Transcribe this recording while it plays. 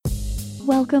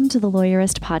Welcome to the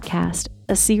Lawyerist Podcast,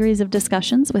 a series of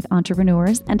discussions with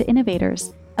entrepreneurs and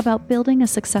innovators about building a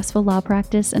successful law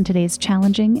practice in today's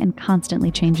challenging and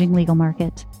constantly changing legal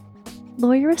market.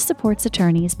 Lawyerist supports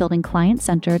attorneys building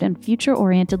client-centered and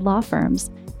future-oriented law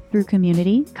firms through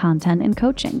community, content, and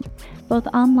coaching, both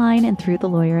online and through the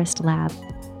Lawyerist Lab.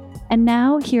 And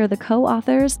now, here are the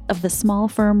co-authors of the Small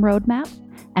Firm Roadmap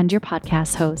and your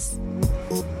podcast hosts.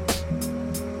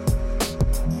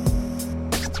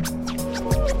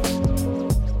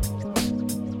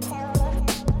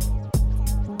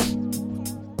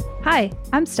 Hi,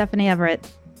 I'm Stephanie Everett.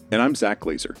 And I'm Zach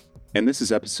Glazer. And this is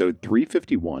episode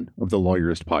 351 of the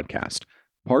Lawyerist Podcast,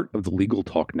 part of the Legal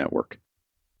Talk Network.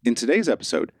 In today's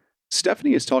episode,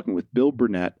 Stephanie is talking with Bill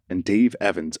Burnett and Dave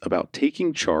Evans about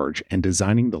taking charge and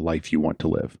designing the life you want to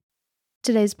live.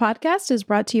 Today's podcast is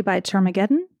brought to you by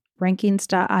Termageddon,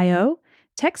 Rankings.io,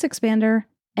 TextExpander,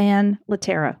 and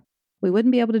Litera. We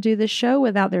wouldn't be able to do this show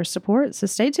without their support, so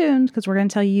stay tuned because we're going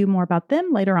to tell you more about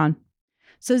them later on.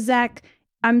 So, Zach,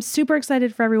 I'm super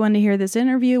excited for everyone to hear this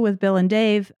interview with Bill and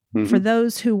Dave. Mm-hmm. For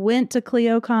those who went to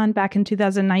CleoCon back in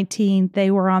 2019, they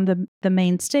were on the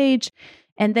main stage,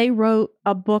 and they wrote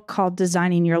a book called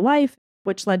Designing Your Life,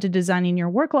 which led to Designing Your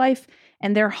Work Life.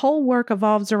 And their whole work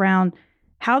evolves around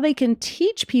how they can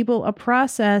teach people a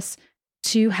process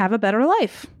to have a better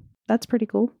life. That's pretty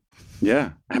cool.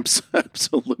 Yeah,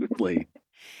 absolutely.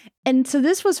 And so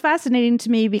this was fascinating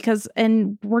to me because,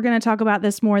 and we're going to talk about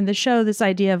this more in the show, this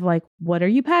idea of like, what are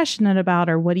you passionate about?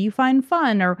 Or what do you find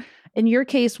fun? Or in your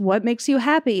case, what makes you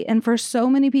happy? And for so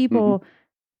many people,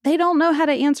 they don't know how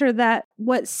to answer that,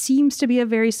 what seems to be a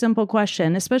very simple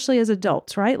question, especially as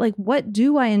adults, right? Like, what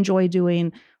do I enjoy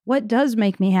doing? What does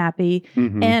make me happy?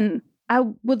 And I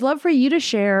would love for you to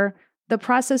share the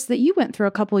process that you went through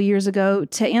a couple of years ago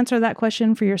to answer that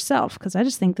question for yourself, because I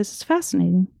just think this is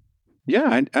fascinating.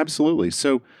 Yeah, absolutely.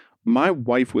 So my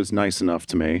wife was nice enough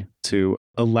to me to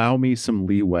allow me some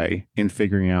leeway in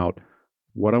figuring out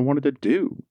what I wanted to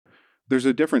do. There's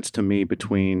a difference to me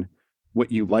between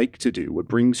what you like to do, what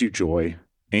brings you joy,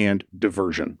 and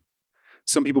diversion.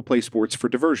 Some people play sports for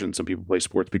diversion. Some people play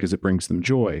sports because it brings them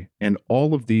joy. And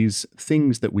all of these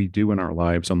things that we do in our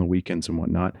lives on the weekends and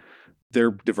whatnot,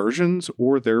 they're diversions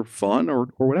or they're fun or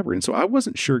whatever. And so I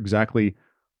wasn't sure exactly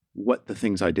what the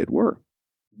things I did were.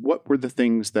 What were the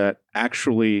things that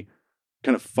actually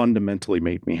kind of fundamentally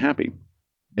made me happy?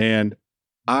 And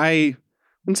I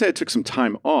wouldn't say I took some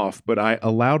time off, but I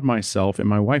allowed myself and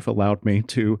my wife allowed me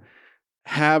to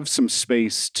have some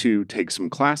space to take some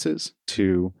classes,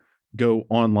 to go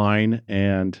online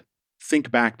and think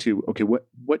back to, okay,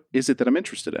 what is it that I'm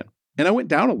interested in? And I went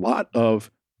down a lot of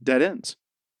dead ends,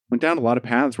 went down a lot of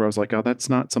paths where I was like, oh, that's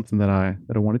not something that I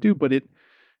want to do. But it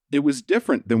was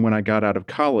different than when I got out of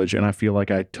college and I feel like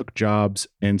I took jobs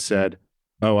and said,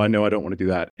 oh, I know I don't want to do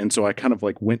that. And so I kind of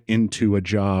like went into a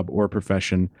job or a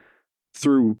profession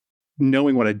through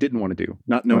knowing what I didn't want to do,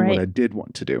 not knowing what I did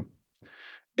want to do.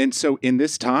 And so in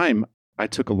this time, I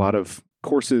took a lot of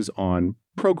courses on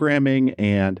programming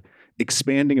and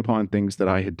expanding upon things that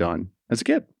I had done as a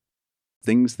kid,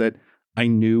 things that I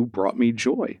knew brought me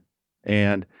joy.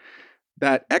 And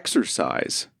that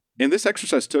exercise, and this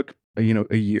exercise took a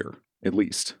year at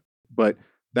least. But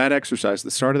that exercise,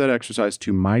 the start of that exercise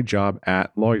to my job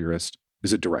at Lawyerist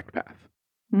is a direct path.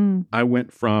 I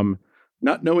went from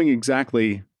not knowing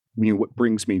exactly what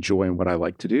brings me joy and what I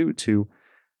like to do to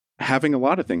having a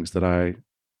lot of things that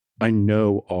I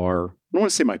know are, I don't want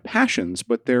to say my passions,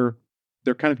 but they're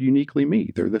kind of uniquely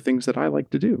me. They're the things that I like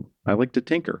to do. I like to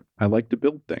tinker. I like to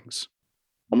build things.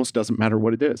 Almost doesn't matter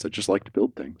what it is. I just like to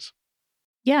build things.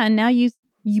 Yeah. And now you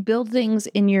build things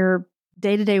in your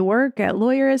day-to-day work at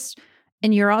Lawyerist,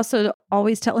 and you're also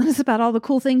always telling us about all the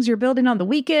cool things you're building on the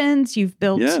weekends. You've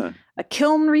built a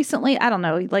kiln recently. I don't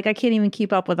know. Like, I can't even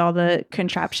keep up with all the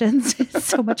contraptions. It's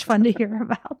so much fun to hear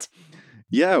about.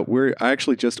 Yeah, I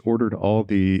actually just ordered all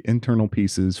the internal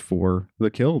pieces for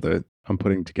the kiln that I'm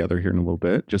putting together here in a little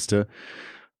bit,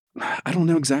 I don't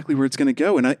know exactly where it's going to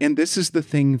go. And this is the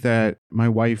thing that my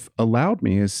wife allowed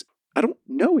me is I don't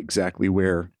know exactly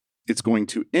where it's going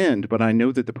to end, but I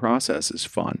know that the process is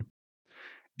fun.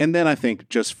 And then I think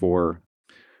just for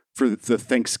the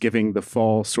Thanksgiving, the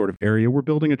fall sort of area, we're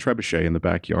building a trebuchet in the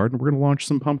backyard and we're going to launch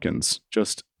some pumpkins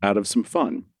just out of some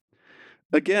fun.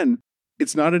 Again,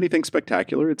 it's not anything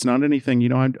spectacular. It's not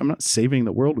anything, I'm not saving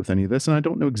the world with any of this. And I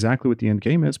don't know exactly what the end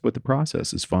game is, but the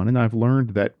process is fun. And I've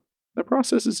learned that the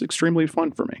process is extremely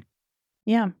fun for me.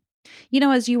 Yeah.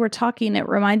 As you were talking, it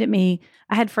reminded me,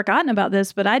 I had forgotten about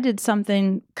this, but I did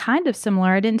something kind of similar.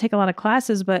 I didn't take a lot of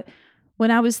classes, but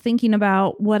when I was thinking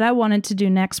about what I wanted to do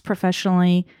next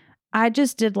professionally, I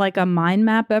just did like a mind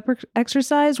map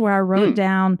exercise where I wrote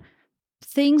down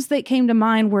things that came to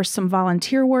mind were some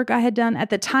volunteer work I had done.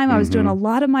 At the time, I was doing a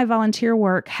lot of my volunteer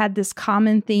work had this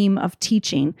common theme of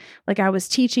teaching. Like I was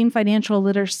teaching financial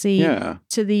literacy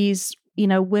to these,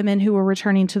 women who were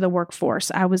returning to the workforce.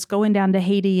 I was going down to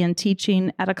Haiti and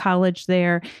teaching at a college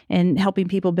there and helping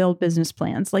people build business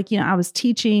plans. Like, I was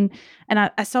teaching and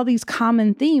I saw these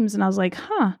common themes and I was like,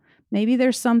 maybe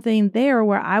there's something there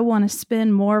where I want to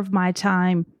spend more of my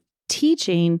time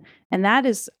teaching. And that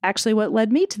is actually what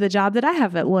led me to the job that I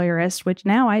have at Lawyerist, which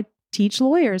now I teach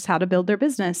lawyers how to build their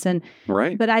business.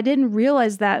 But I didn't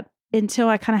realize that until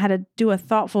I kind of had to do a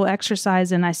thoughtful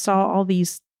exercise and I saw all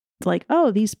these like, oh,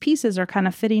 these pieces are kind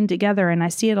of fitting together. And I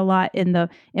see it a lot in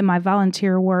my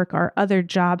volunteer work or other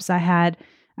jobs I had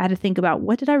to think about,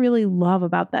 what did I really love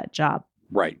about that job?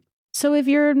 Right. So if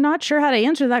you're not sure how to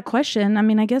answer that question, I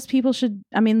mean, I guess people should,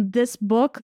 this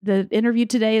book, the interview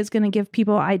today is going to give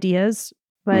people ideas,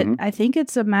 but I think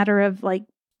it's a matter of like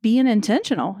being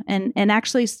intentional and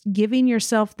actually giving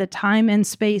yourself the time and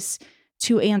space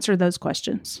to answer those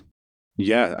questions.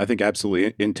 Yeah, I think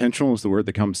absolutely. Intentional is the word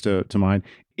that comes to mind.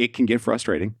 It can get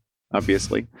frustrating,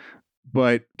 obviously,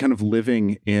 but kind of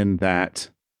living in that,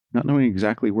 not knowing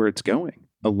exactly where it's going,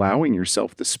 allowing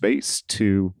yourself the space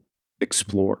to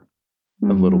explore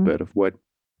a little bit of what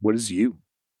is you.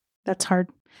 That's hard.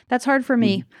 That's hard for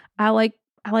me. I like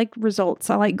results.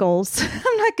 I like goals.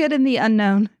 I'm not good in the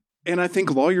unknown. And I think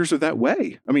lawyers are that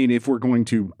way. I mean, if we're going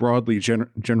to broadly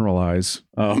generalize,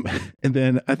 and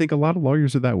then I think a lot of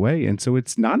lawyers are that way. And so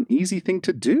it's not an easy thing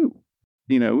to do.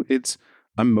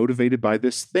 I'm motivated by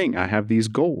this thing. I have these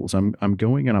goals. I'm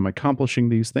going and I'm accomplishing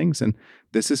these things. And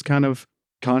this is kind of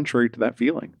contrary to that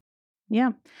feeling.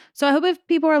 Yeah. So I hope if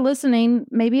people are listening,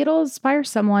 maybe it'll inspire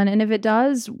someone. And if it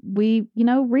does, we,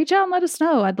 reach out and let us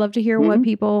know. I'd love to hear what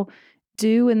people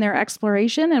do in their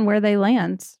exploration and where they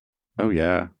land. Oh,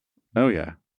 yeah. Oh,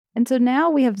 yeah. And so now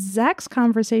we have Zach's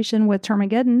conversation with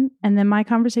Termageddon and then my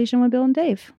conversation with Bill and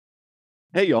Dave.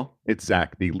 Hey, y'all. It's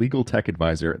Zach, the legal tech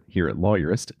advisor here at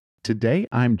Lawyerist. Today,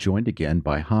 I'm joined again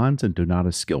by Hans and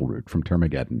Donata Skillroot from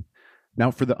Termageddon. Now,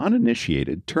 for the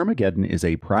uninitiated, Termageddon is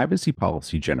a privacy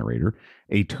policy generator,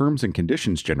 a terms and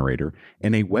conditions generator,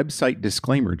 and a website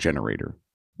disclaimer generator.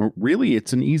 Really,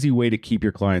 it's an easy way to keep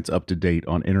your clients up to date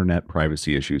on internet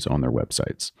privacy issues on their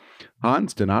websites.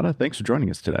 Hans, Donata, thanks for joining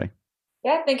us today.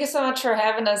 Yeah, thank you so much for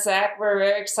having us, Zach. We're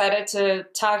very excited to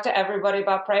talk to everybody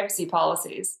about privacy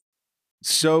policies.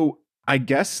 So I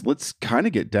guess let's kind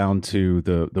of get down to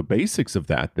the basics of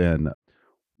that then.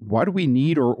 Why do we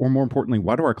need, or more importantly,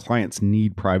 why do our clients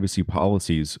need privacy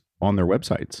policies on their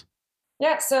websites?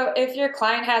 Yeah, so if your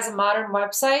client has a modern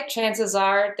website, chances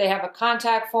are they have a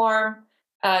contact form,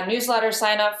 a newsletter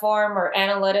sign-up form, or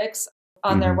analytics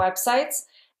on their websites.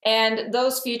 And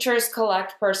those features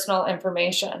collect personal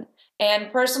information.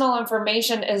 And personal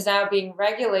information is now being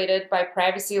regulated by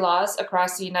privacy laws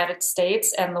across the United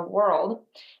States and the world.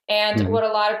 And what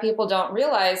a lot of people don't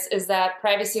realize is that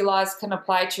privacy laws can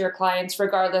apply to your clients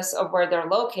regardless of where they're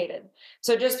located.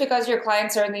 So just because your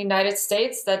clients are in the United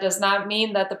States, that does not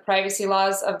mean that the privacy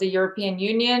laws of the European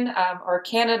Union or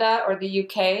Canada or the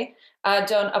UK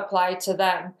don't apply to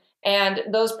them. And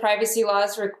those privacy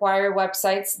laws require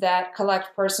websites that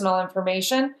collect personal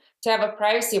information to have a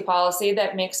privacy policy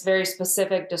that makes very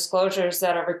specific disclosures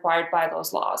that are required by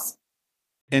those laws.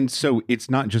 And so it's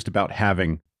not just about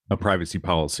having a privacy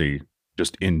policy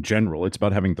just in general. It's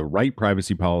about having the right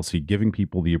privacy policy, giving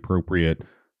people the appropriate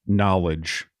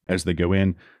knowledge as they go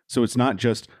in. So it's not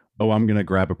just, oh, I'm going to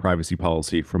grab a privacy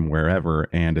policy from wherever,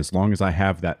 and as long as I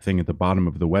have that thing at the bottom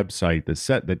of the website, the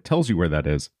set that tells you where that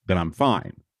is, then I'm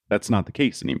fine. That's not the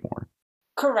case anymore.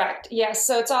 Correct. Yes.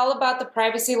 So it's all about the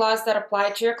privacy laws that apply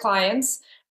to your clients.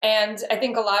 And I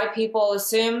think a lot of people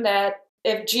assume that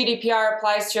if GDPR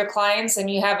applies to your clients and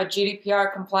you have a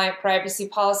GDPR compliant privacy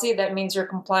policy, that means you're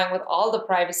complying with all the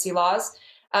privacy laws.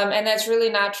 And that's really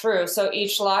not true. So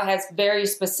each law has very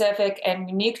specific and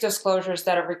unique disclosures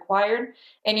that are required.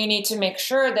 And you need to make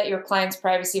sure that your client's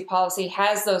privacy policy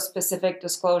has those specific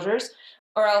disclosures,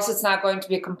 or else it's not going to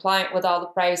be compliant with all the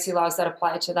privacy laws that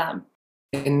apply to them.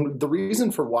 And the reason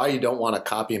for why you don't want to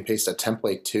copy and paste a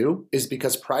template too is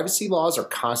because privacy laws are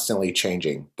constantly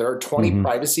changing. There are 20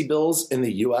 privacy bills in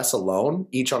the US alone,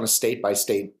 each on a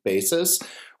state-by-state basis,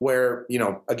 where,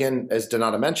 again, as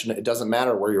Donata mentioned, it doesn't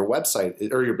matter where your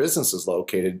website or your business is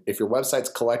located. If your website's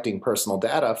collecting personal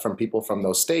data from people from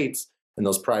those states and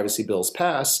those privacy bills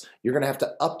pass, you're going to have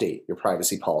to update your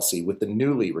privacy policy with the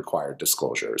newly required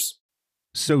disclosures.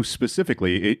 So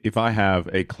specifically, if I have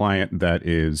a client that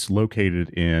is located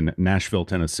in Nashville,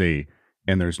 Tennessee,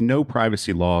 and there's no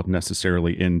privacy law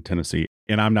necessarily in Tennessee,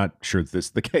 and I'm not sure that this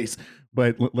is the case,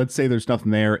 but let's say there's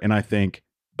nothing there, and I think,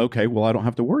 okay, well, I don't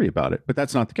have to worry about it. But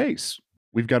that's not the case.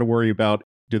 We've got to worry about,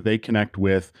 do they connect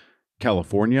with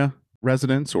California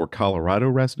residents or Colorado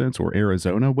residents or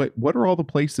Arizona? What are all the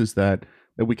places that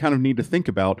we kind of need to think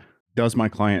about? Does my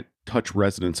client touch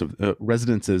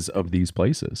residences of these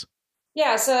places?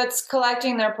 Yeah, so it's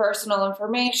collecting their personal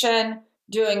information,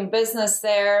 doing business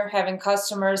there, having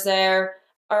customers there,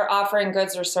 or offering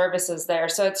goods or services there.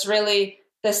 So it's really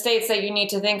the states that you need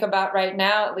to think about right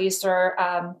now, at least,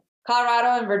 are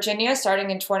Colorado and Virginia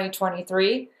starting in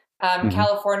 2023.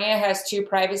 California has 2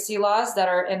 privacy laws that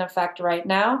are in effect right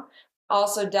now.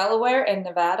 Also Delaware and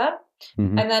Nevada.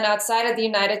 And then outside of the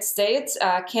United States,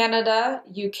 Canada,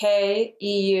 UK,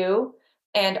 EU,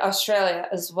 and Australia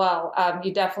as well.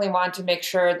 You definitely want to make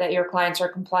sure that your clients are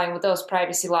complying with those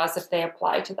privacy laws if they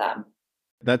apply to them.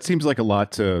 That seems like a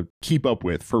lot to keep up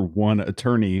with for one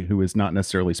attorney who is not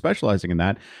necessarily specializing in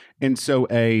that. And so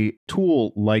a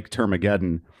tool like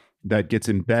Termageddon that gets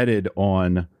embedded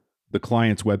on the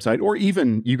client's website, or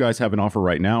even you guys have an offer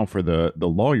right now for the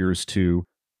lawyers to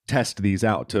test these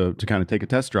out, to kind of take a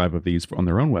test drive of these on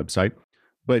their own website.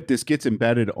 But this gets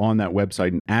embedded on that website.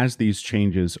 And as these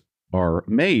changes are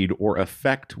made or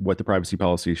affect what the privacy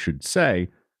policy should say,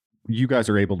 you guys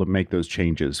are able to make those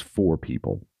changes for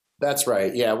people. That's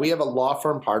right. Yeah, we have a law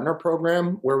firm partner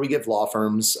program where we give law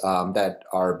firms that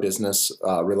are business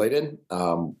related,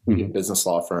 we give business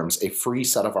law firms a free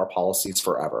set of our policies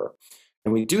forever.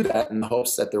 And we do that in the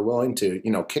hopes that they're willing to,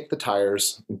 kick the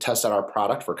tires and test out our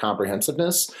product for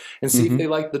comprehensiveness and see if they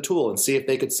like the tool and see if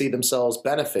they could see themselves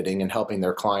benefiting and helping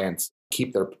their clients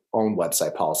keep their own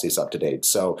website policies up to date.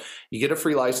 So you get a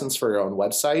free license for your own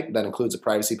website that includes a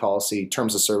privacy policy,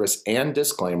 terms of service, and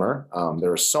disclaimer.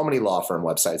 There are so many law firm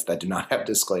websites that do not have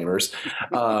disclaimers.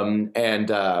 We do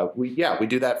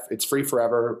that. It's free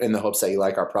forever in the hopes that you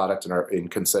like our product and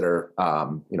consider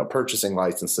purchasing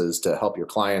licenses to help your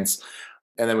clients.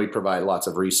 And then we provide lots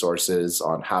of resources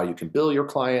on how you can bill your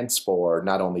clients for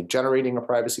not only generating a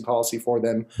privacy policy for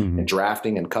them and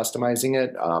drafting and customizing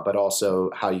it, but also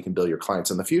how you can bill your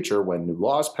clients in the future when new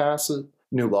laws pass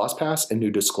and new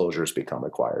disclosures become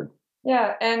required.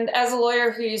 Yeah, and as a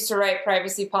lawyer who used to write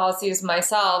privacy policies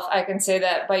myself, I can say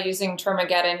that by using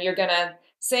Termageddon, you're going to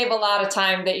save a lot of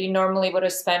time that you normally would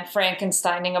have spent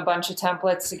Frankensteining a bunch of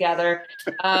templates together.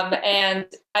 And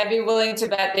I'd be willing to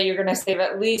bet that you're going to save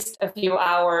at least a few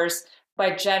hours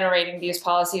by generating these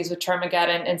policies with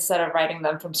Termageddon instead of writing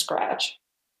them from scratch.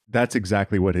 That's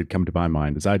exactly what had come to my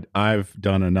mind. Is I've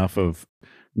done enough of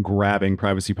grabbing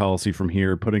privacy policy from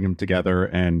here, putting them together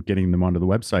and getting them onto the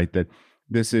website that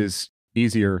this is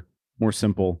easier, more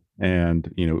simple,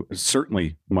 and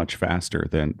certainly much faster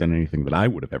than anything that I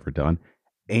would have ever done.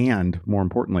 And more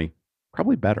importantly,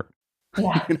 probably better,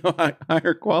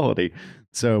 higher quality.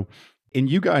 So, and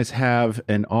you guys have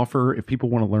an offer. If people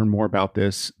want to learn more about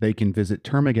this, they can visit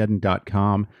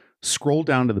termageddon.com, scroll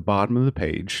down to the bottom of the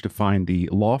page to find the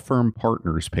law firm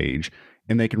partners page,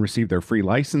 and they can receive their free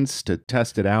license to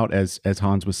test it out. As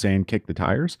Hans was saying, kick the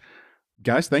tires.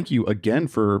 Guys, thank you again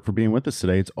for being with us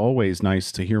today. It's always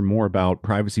nice to hear more about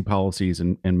privacy policies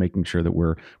and making sure that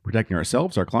we're protecting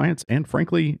ourselves, our clients, and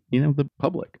frankly, the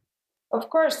public. Of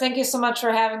course. Thank you so much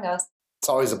for having us. It's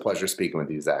always a pleasure speaking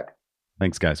with you, Zach.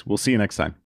 Thanks, guys. We'll see you next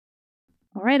time.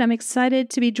 All right. I'm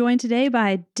excited to be joined today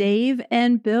by Dave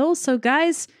and Bill. So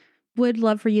guys, would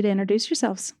love for you to introduce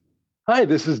yourselves. Hi,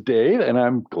 this is Dave, and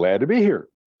I'm glad to be here.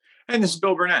 And this is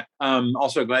Bill Burnett. I'm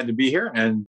also glad to be here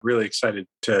and really excited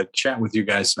to chat with you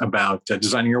guys about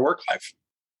designing your work life.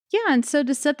 Yeah, and so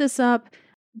to set this up,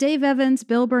 Dave Evans,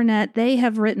 Bill Burnett, they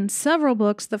have written several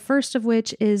books, the first of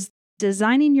which is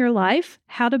Designing Your Life,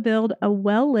 How to Build a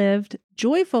Well-Lived,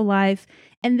 Joyful Life.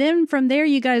 And then from there,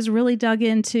 you guys really dug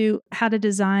into how to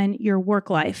design your work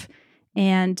life.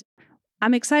 And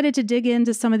I'm excited to dig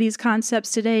into some of these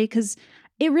concepts today because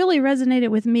it really resonated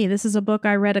with me. This is a book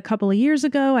I read a couple of years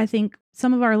ago. I think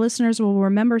some of our listeners will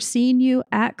remember seeing you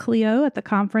at Clio at the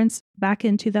conference back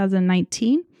in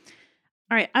 2019.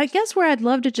 All right, I guess where I'd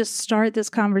love to just start this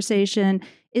conversation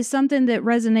is something that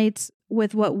resonates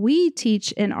with what we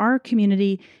teach in our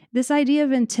community, this idea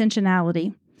of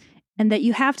intentionality, and that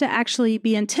you have to actually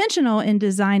be intentional in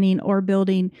designing or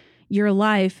building your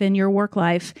life and your work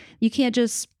life. You can't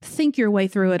just think your way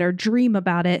through it or dream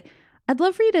about it. I'd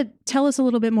love for you to tell us a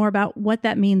little bit more about what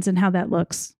that means and how that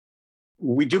looks.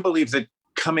 We do believe that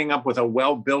coming up with a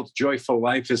well-built, joyful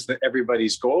life is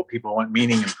everybody's goal. People want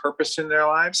meaning and purpose in their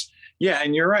lives. Yeah,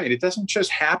 and you're right. It doesn't just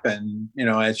happen,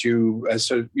 as you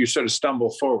sort of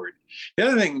stumble forward. The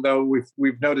other thing, though,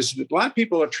 we've noticed that a lot of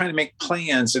people are trying to make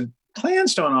plans, and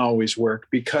plans don't always work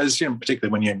because,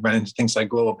 particularly when you run into things like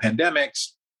global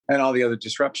pandemics and all the other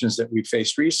disruptions that we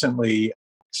faced recently.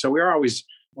 So we're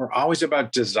always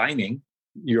about designing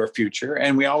your future,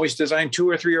 and we always design 2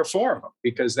 or 3 or 4 of them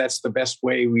because that's the best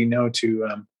way we know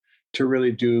to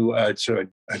really do sort of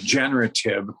a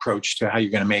generative approach to how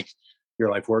you're going to make your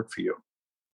life work for you.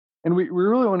 And we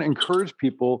really want to encourage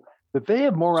people that they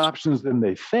have more options than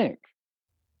they think.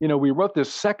 We wrote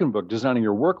this second book, Designing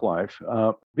Your Work Life,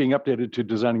 being updated to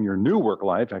Designing Your New Work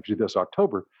Life, actually this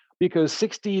October, because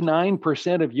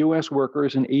 69% of US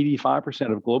workers and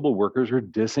 85% of global workers are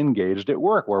disengaged at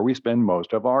work, where we spend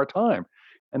most of our time.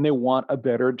 And they want a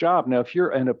better job. Now, if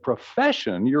you're in a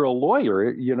profession, you're a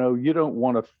lawyer, you don't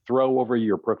want to throw over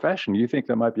your profession. You think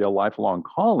that might be a lifelong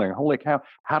calling. Holy cow,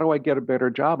 how do I get a better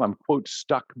job? I'm, quote,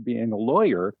 stuck being a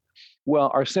lawyer.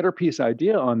 Well, our centerpiece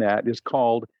idea on that is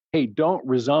called, hey, don't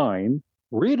resign,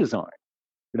 redesign.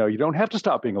 You don't have to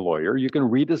stop being a lawyer. You can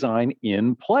redesign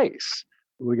in place.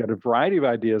 We got a variety of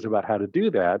ideas about how to do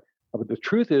that. But the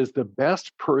truth is the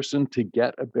best person to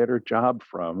get a better job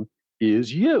from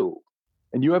is you.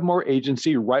 And you have more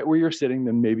agency right where you're sitting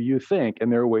than maybe you think. And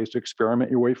there are ways to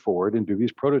experiment your way forward and do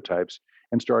these prototypes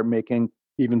and start making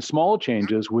even small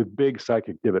changes with big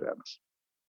psychic dividends.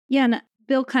 Yeah, and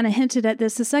Bill kind of hinted at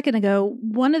this a second ago.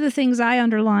 One of the things I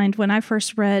underlined when I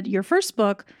first read your first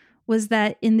book was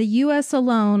that in the U.S.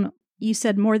 alone, you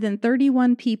said more than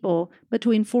 31 people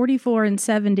between 44 and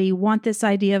 70 want this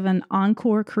idea of an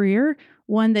encore career,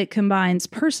 one that combines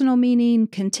personal meaning,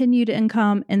 continued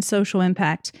income, and social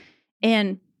impact.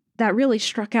 And that really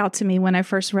struck out to me when I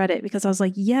first read it, because I was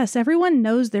like, yes, everyone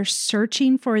knows they're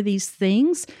searching for these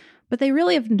things, but they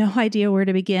really have no idea where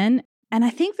to begin. And I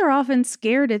think they're often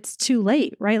scared it's too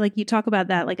late, right? Like you talk about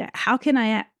that, like, how can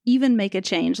I even make a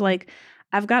change? Like,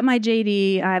 I've got my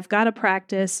JD, I've got a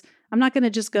practice. I'm not going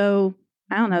to just go,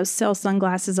 I don't know, sell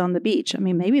sunglasses on the beach. I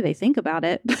mean, maybe they think about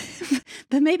it,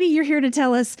 but maybe you're here to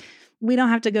tell us we don't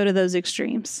have to go to those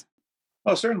extremes.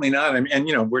 Oh, certainly not.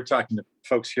 And we're talking to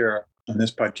folks here on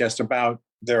this podcast about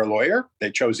they're a lawyer.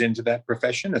 They chose into that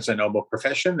profession. It's a noble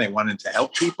profession. They wanted to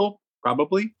help people,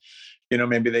 probably.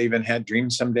 Maybe they even had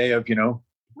dreams someday of,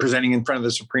 presenting in front of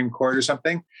the Supreme Court or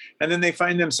something. And then they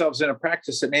find themselves in a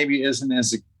practice that maybe isn't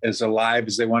as alive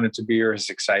as they want it to be or as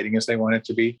exciting as they want it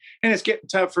to be. And it's getting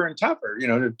tougher and tougher,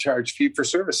 to charge fee for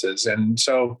services. And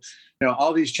so,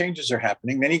 all these changes are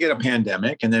happening. Then you get a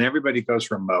pandemic and then everybody goes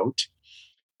remote.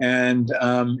 And,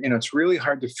 it's really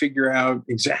hard to figure out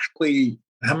exactly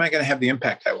how am I going to have the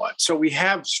impact I want. So we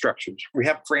have structures, we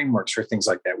have frameworks for things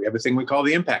like that. We have a thing we call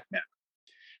the impact map,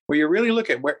 where you really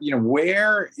look at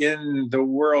where in the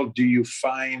world do you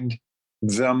find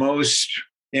the most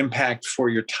impact for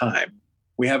your time.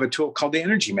 We have a tool called the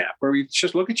energy map, where you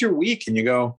just look at your week and you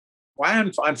go, why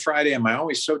on Friday am I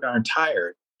always so darn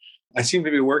tired? I seem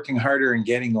to be working harder and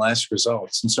getting less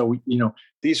results. And so,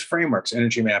 these frameworks,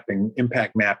 energy mapping,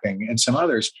 impact mapping, and some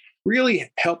others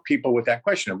really help people with that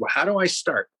question of, well, how do I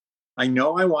start? I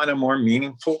know I want a more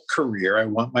meaningful career. I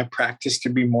want my practice to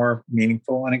be more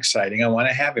meaningful and exciting. I want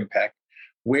to have impact.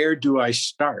 Where do I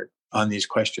start on these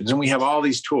questions? And we have all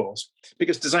these tools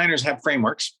because designers have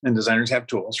frameworks and designers have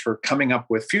tools for coming up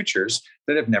with futures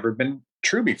that have never been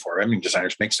true before. I mean,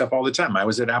 designers make stuff all the time. I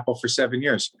was at Apple for 7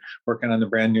 years working on the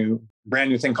brand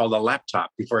new thing called a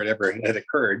laptop before it ever had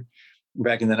occurred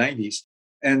back in the 90s.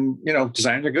 And,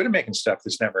 designers are good at making stuff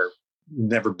that's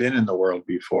never been in the world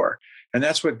before. And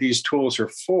that's what these tools are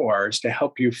for, is to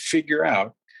help you figure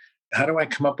out, how do I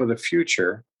come up with a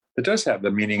future that does have the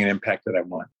meaning and impact that I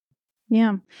want?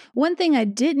 Yeah. One thing I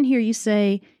didn't hear you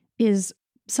say is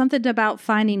something about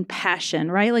finding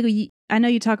passion, right? Like I know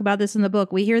you talk about this in the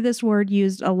book. We hear this word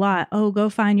used a lot. Oh, go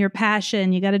find your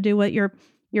passion. You got to do what you're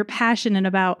passionate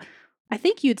about. I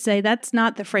think you'd say that's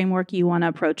not the framework you want to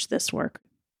approach this work.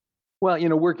 Well,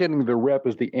 we're getting the rep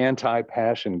as the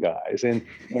anti-passion guys, and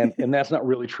that's not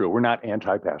really true. We're not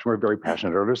anti-passion. We're very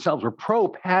passionate ourselves. We're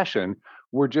pro-passion.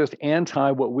 We're just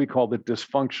anti what we call the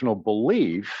dysfunctional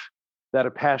belief that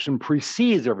a passion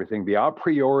precedes everything, the a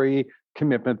priori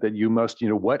commitment that you must,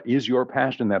 what is your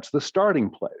passion? That's the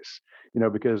starting place,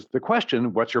 because the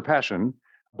question, what's your passion,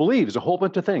 believes a whole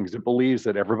bunch of things. It believes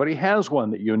that everybody has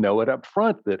one, that it up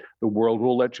front, that the world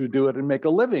will let you do it and make a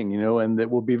living, and that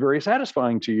will be very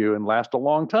satisfying to you and last a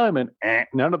long time. And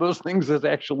none of those things is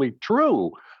actually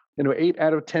true. 8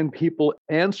 out of 10 people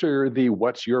answer the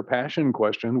what's your passion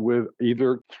question with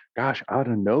either, gosh, I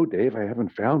don't know, Dave, I haven't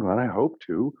found one, I hope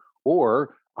to,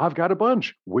 or I've got a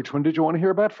bunch. Which one did you want to hear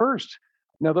about first?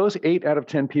 Now, those 8 out of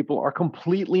 10 people are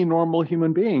completely normal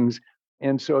human beings.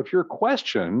 And so if your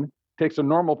question takes a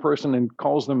normal person and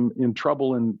calls them in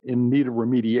trouble and in need of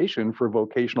remediation for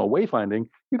vocational wayfinding,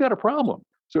 you got a problem.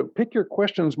 So pick your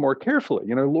questions more carefully.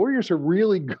 Lawyers are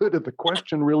really good at the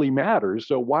question really matters.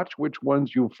 So watch which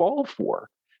ones you fall for.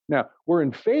 Now, we're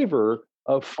in favor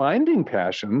of finding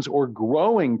passions or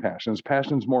growing passions.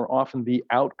 Passions more often the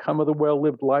outcome of the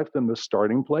well-lived life than the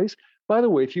starting place. By the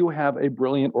way, if you have a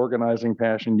brilliant organizing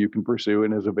passion you can pursue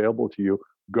and is available to you,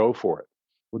 go for it.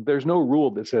 There's no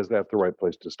rule that says that's the right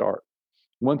place to start.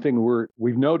 One thing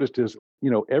we've noticed is,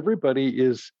 everybody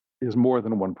is more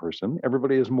than one person.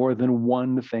 Everybody is more than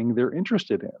one thing they're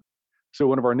interested in. So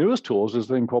one of our newest tools is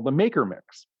a thing called the Maker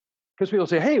Mix. Because people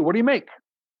say, hey, what do you make?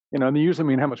 And they usually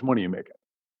mean how much money you make it.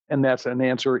 And that's an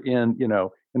answer in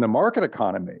the market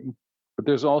economy, but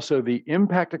there's also the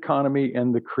impact economy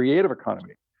and the creative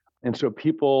economy. And so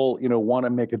people, want to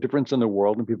make a difference in the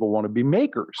world, and people want to be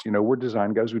makers. We're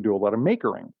design guys who do a lot of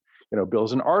makering.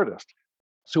 Bill's an artist.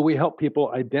 So we help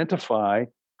people identify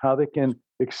how they can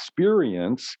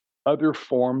experience other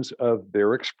forms of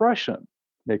their expression,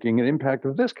 making an impact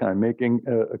of this kind, making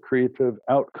a creative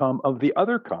outcome of the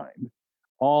other kind,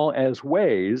 all as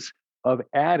ways of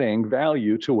adding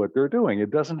value to what they're doing.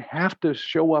 It doesn't have to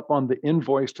show up on the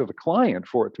invoice to the client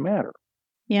for it to matter.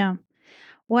 Yeah.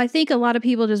 Well, I think a lot of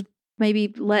people just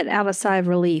maybe let out a sigh of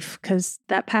relief because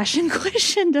that passion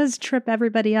question does trip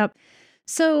everybody up.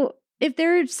 So if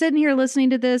they're sitting here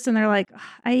listening to this and they're like,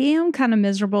 I am kind of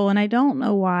miserable and I don't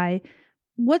know why,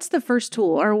 what's the first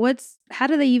tool, or how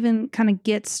do they even kind of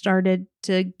get started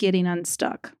to getting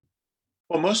unstuck?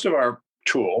 Well, most of our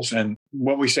tools, and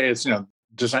what we say is,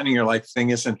 designing your life thing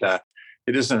isn't a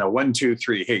 1, 2,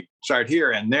 3, hey, start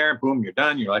here and there, boom, you're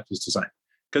done, your life is designed.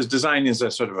 Because design is a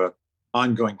sort of a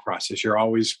ongoing process. You're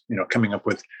always, coming up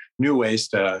with new ways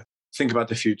to think about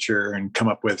the future and come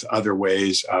up with other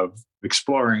ways of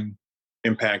exploring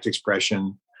impact,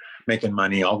 expression, making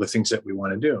money, all the things that we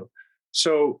want to do.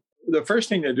 So the first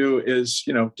thing to do is,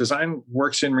 design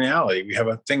works in reality. We have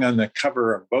a thing on the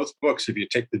cover of both books. If you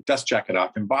take the dust jacket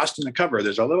off, embossed in the cover,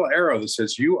 there's a little arrow that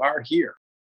says, you are here,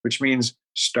 which means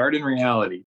start in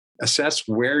reality. Assess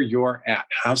where you're at.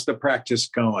 How's the practice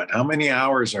going? How many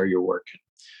hours are you working?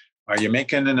 Are you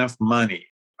making enough money?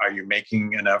 Are you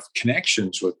making enough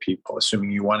connections with people?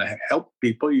 Assuming you want to help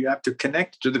people, you have to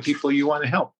connect to the people you want to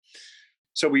help.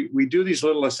 So we do these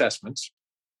little assessments.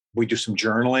 We do some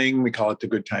journaling. We call it the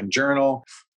Good Time Journal.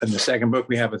 In the second book,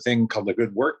 we have a thing called the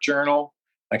Good Work Journal.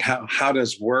 Like how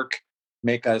does work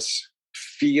make us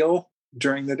feel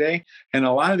during the day? And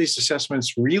a lot of these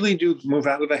assessments really do move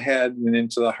out of the head and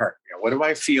into the heart. What am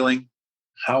I feeling?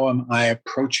 How am I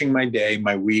approaching my day,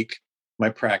 my week, my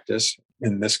practice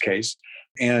in this case?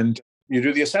 And you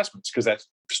do the assessments because that's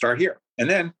start here. And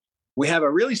then we have a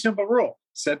really simple rule: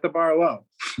 set the bar low.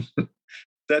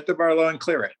 Set the bar low and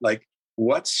clear it. Like,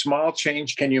 what small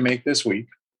change can you make this week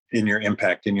in your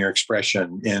impact, in your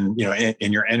expression, in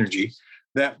your energy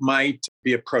that might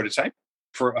be a prototype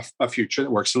for a future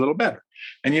that works a little better?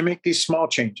 And you make these small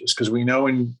changes because we know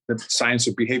in the science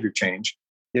of behavior change,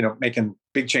 making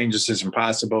big changes is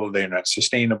impossible. They're not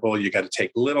sustainable. You got to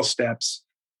take little steps,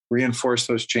 reinforce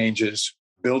those changes,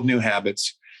 build new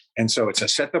habits. And so it's a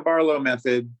set the bar low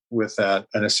method with an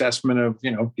assessment of,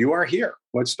 you are here.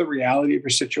 What's the reality of your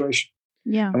situation?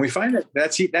 Yeah. And we find that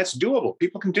that's doable.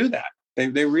 People can do that.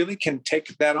 They really can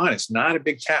take that on. It's not a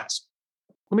big task.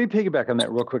 Let me piggyback on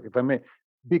that real quick, if I may,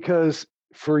 because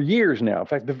for years now, in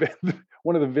fact,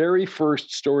 one of the very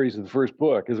first stories of the first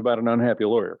book is about an unhappy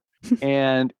lawyer.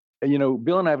 And,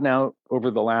 Bill and I have now,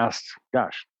 over the last,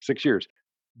 6 years,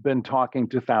 been talking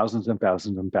to thousands and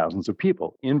thousands and thousands of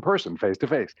people in person, face to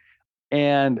face.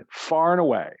 And far and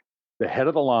away, the head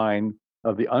of the line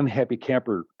of the unhappy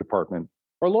camper department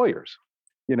are lawyers.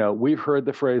 We've heard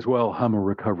the phrase, well, I'm a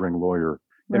recovering lawyer.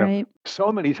 Right.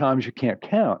 So many times you can't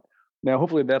count. Now,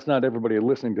 hopefully that's not everybody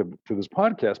listening to this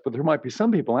podcast, but there might be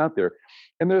some people out there.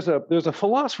 And there's a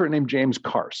philosopher named James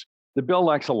Carse that Bill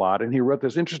likes a lot. And he wrote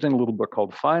this interesting little book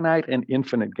called Finite and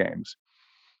Infinite Games,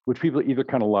 which people either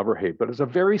kind of love or hate, but it's a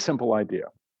very simple idea.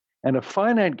 And a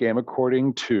finite game,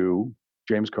 according to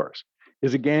James Carse,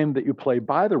 is a game that you play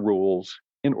by the rules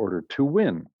in order to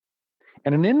win.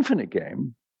 And an infinite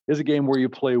game is a game where you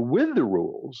play with the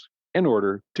rules in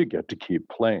order to get to keep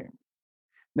playing.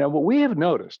 Now, what we have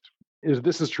noticed is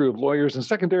this is true of lawyers and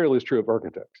secondarily is true of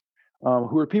architects,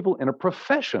 who are people in a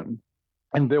profession,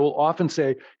 and they will often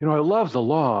say, I love the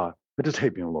law, I just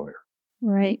hate being a lawyer.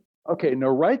 Right. Okay, now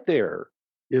right there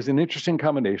is an interesting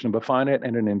combination of a finite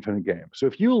and an infinite game. So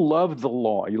if you love the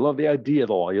law, you love the idea of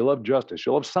the law, you love justice,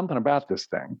 you love something about this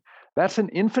thing, That's an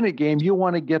infinite game you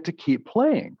want to get to keep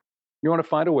playing. You want to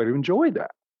find a way to enjoy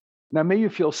that. Now, maybe you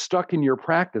feel stuck in your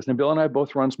practice. And Bill and I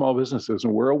both run small businesses,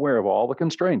 and we're aware of all the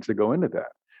constraints that go into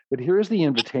that. But here's the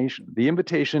invitation. The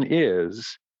invitation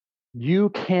is you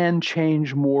can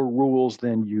change more rules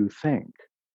than you think.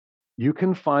 You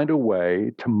can find a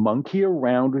way to monkey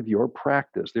around with your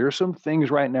practice. There are some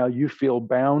things right now you feel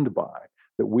bound by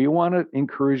that we want to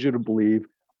encourage you to believe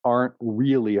aren't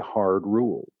really hard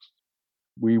rules.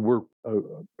 We were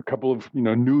a couple of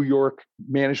New York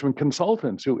management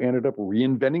consultants who ended up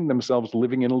reinventing themselves,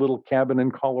 living in a little cabin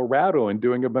in Colorado and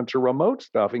doing a bunch of remote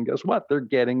stuff. And guess what? They're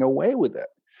getting away with it.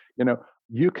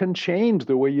 You can change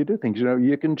the way you do things.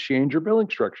 You can change your billing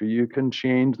structure. You can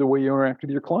change the way you interact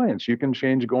with your clients. You can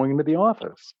change going into the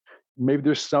office. Maybe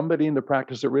there's somebody in the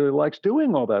practice that really likes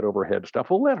doing all that overhead stuff.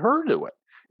 Well, let her do it.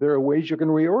 There are ways you can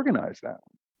reorganize that.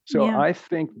 So Yeah. I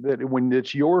think that when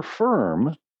it's your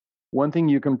firm, one thing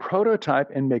you can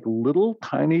prototype and make little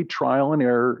tiny trial and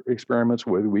error experiments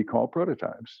with, we call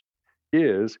prototypes,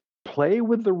 is play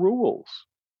with the rules.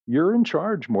 You're in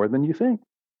charge more than you think.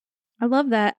 I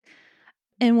love that.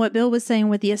 And what Bill was saying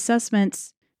with the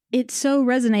assessments, it so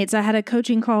resonates. I had a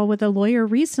coaching call with a lawyer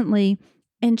recently,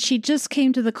 and she just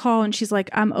came to the call and she's like,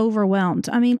 I'm overwhelmed.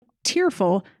 I mean,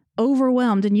 tearful,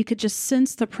 overwhelmed. And you could just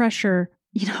sense the pressure,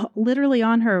 literally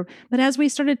on her. But as we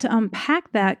started to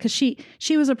unpack that, because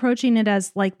she was approaching it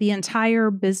as like the entire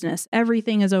business,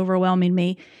 everything is overwhelming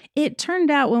me. It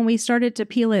turned out when we started to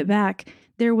peel it back,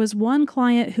 there was one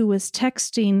client who was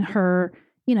texting her,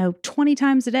 20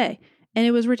 times a day. And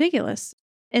it was ridiculous.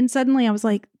 And suddenly I was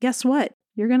like, guess what?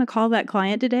 You're going to call that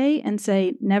client today and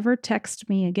say, never text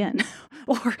me again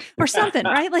or something,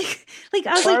 right? Like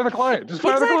I was fire the client. Just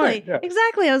fire the client. Yeah.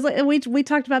 Exactly. I was like, and we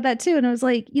talked about that too. And I was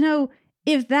like,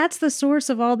 if that's the source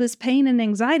of all this pain and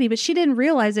anxiety, but she didn't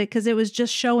realize it because it was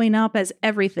just showing up as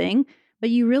everything. But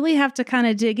you really have to kind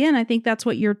of dig in. I think that's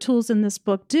what your tools in this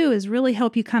book do, is really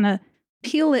help you kind of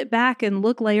peel it back and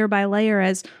look layer by layer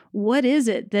as what is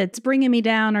it that's bringing me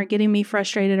down or getting me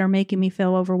frustrated or making me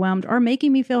feel overwhelmed or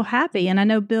making me feel happy. And I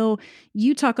know, Bill,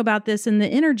 you talk about this in the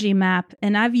energy map,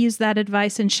 and I've used that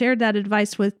advice and shared that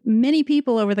advice with many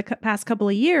people over the past couple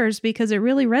of years because it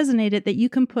really resonated that you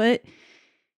can put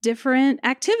different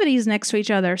activities next to each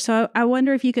other. So I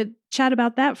wonder if you could chat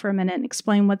about that for a minute and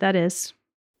explain what that is.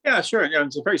 Yeah, sure.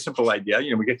 It's a very simple idea.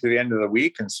 We get to the end of the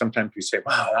week and sometimes we say,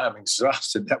 wow, I'm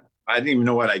exhausted. I didn't even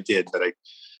know what I did, but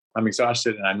I'm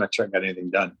exhausted and I'm not sure I got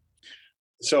anything done.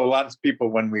 So a lot of people,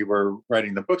 when we were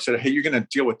writing the book, said, hey, you're going to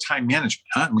deal with time management,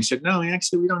 huh? And we said, no,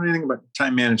 actually, we don't know anything about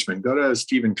time management. Go to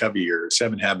Stephen Covey or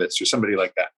 7 Habits or somebody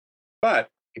like that. But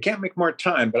I can't make more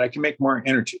time, but I can make more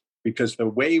energy, because the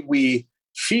way we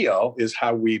feel is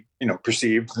how we,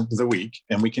 perceive the week,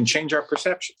 and we can change our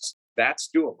perceptions. That's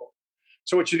doable.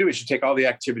 So what you do is you take all the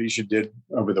activities you did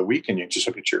over the week and you just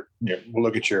look at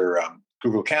your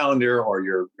Google Calendar or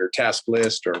your task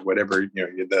list or whatever,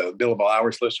 the billable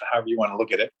hours list, or however you want to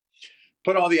look at it.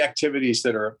 Put all the activities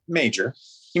that are major,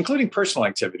 including personal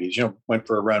activities, went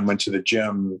for a run, went to the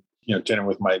gym, dinner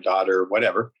with my daughter,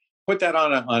 whatever. Put that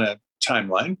on a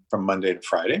timeline from Monday to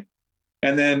Friday,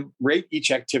 and then rate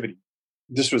each activity.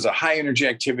 This was a high energy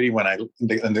activity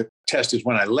and the test is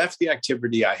when I left the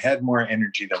activity, I had more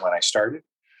energy than when I started.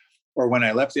 Or when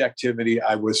I left the activity,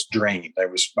 I was drained. I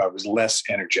was less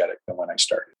energetic than when I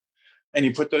started. And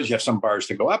you put those, you have some bars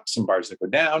that go up, some bars that go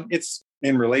down. It's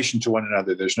in relation to one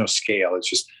another. There's no scale. It's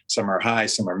just some are high,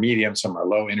 some are medium, some are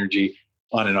low energy,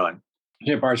 on and on.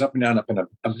 You have bars up and down, up and up,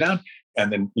 up and down.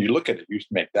 And then you look at it, you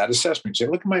make that assessment. You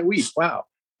say, look at my week. Wow.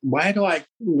 Why do I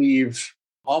leave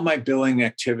all my billing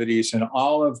activities and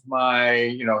all of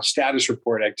my, status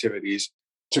report activities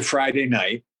to Friday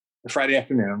night, Friday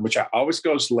afternoon, which always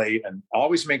goes late and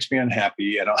always makes me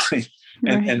unhappy.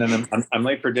 And then I'm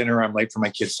late for dinner. I'm late for my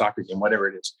kids' soccer game, whatever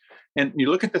it is. And you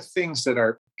look at the things that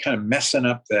are kind of messing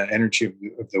up the energy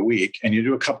of the week, and you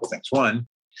do a couple of things. One,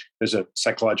 there's a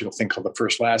psychological thing called the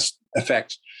first last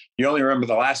effect. You only remember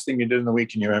the last thing you did in the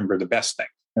week, and you remember the best thing.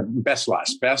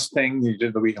 Best thing you did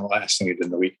in the week and the last thing you did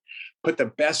in the week. Put the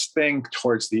best thing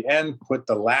towards the end. Put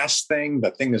the last thing, the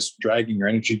thing that's dragging your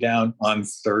energy down, on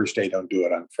Thursday. Don't do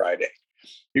it on Friday.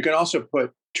 You can also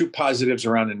put 2 positives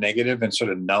around a negative and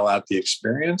sort of null out the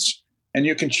experience. And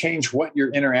you can change what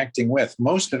you're interacting with.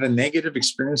 Most of the negative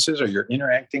experiences are you're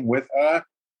interacting with a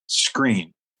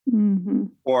screen. Mm-hmm.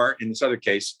 Or in this other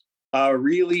case, a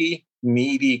really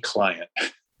needy client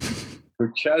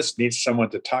who just needs someone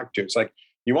to talk to. It's like,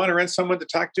 you want to rent someone to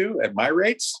talk to at my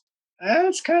rates?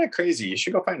 That's kind of crazy. You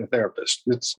should go find a therapist.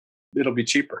 It'll be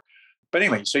cheaper. But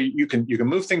anyway, so you can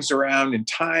move things around in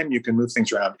time. You can move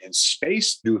things around in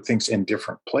space, do things in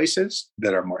different places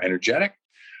that are more energetic.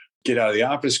 Get out of the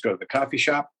office, go to the coffee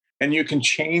shop, and you can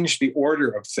change the order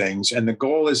of things. And the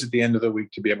goal is at the end of the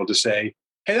week to be able to say,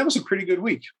 hey, that was a pretty good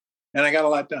week. And I got a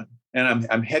lot done. And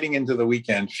I'm heading into the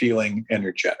weekend feeling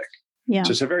energetic. Yeah.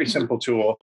 So it's a very simple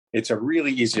tool. It's a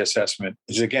really easy assessment.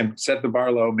 It's, again, set the bar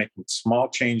low, making small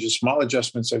changes, small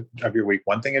adjustments of your week,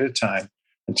 one thing at a time,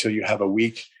 until you have a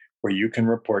week where you can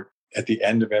report at the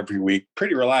end of every week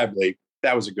pretty reliably,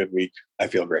 that was a good week. I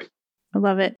feel great. I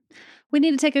love it. We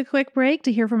need to take a quick break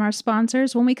to hear from our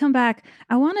sponsors. When we come back,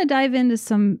 I want to dive into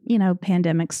some,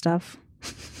 pandemic stuff.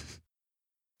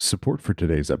 Support for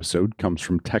today's episode comes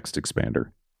from Text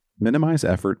Expander. Minimize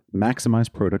effort,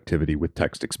 maximize productivity with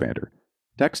Text Expander.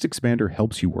 Text Expander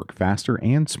helps you work faster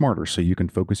and smarter so you can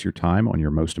focus your time on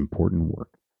your most important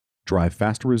work. Drive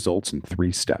faster results in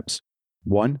 3 steps.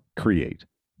 1. Create.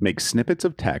 Make snippets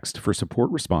of text for support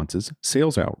responses,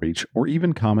 sales outreach, or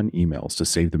even common emails to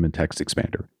save them in Text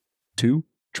Expander. 2.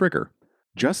 Trigger.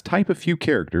 Just type a few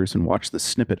characters and watch the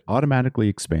snippet automatically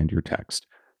expand your text.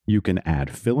 You can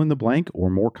add fill in the blank or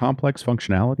more complex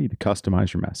functionality to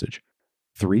customize your message.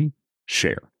 3.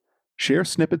 Share. Share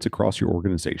snippets across your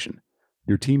organization.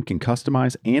 Your team can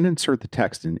customize and insert the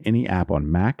text in any app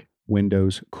on Mac,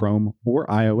 Windows, Chrome, or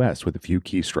iOS with a few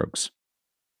keystrokes.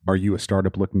 Are you a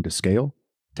startup looking to scale?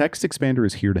 Text Expander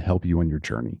is here to help you on your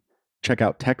journey. Check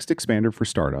out Text Expander for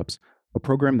Startups, a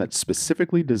program that's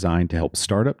specifically designed to help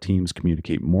startup teams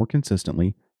communicate more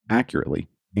consistently, accurately,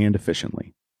 and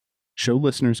efficiently. Show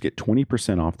listeners get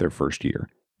 20% off their first year.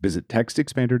 Visit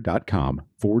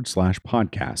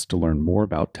textexpander.com/podcast to learn more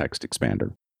about Text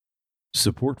Expander.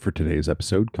 Support for today's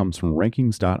episode comes from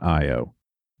Rankings.io,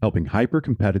 helping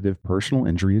hyper-competitive personal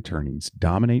injury attorneys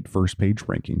dominate first-page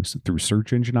rankings through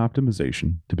search engine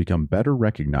optimization to become better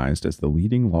recognized as the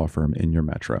leading law firm in your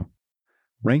metro.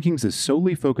 Rankings is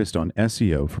solely focused on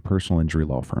SEO for personal injury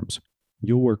law firms.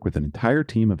 You'll work with an entire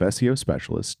team of SEO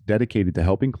specialists dedicated to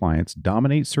helping clients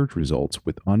dominate search results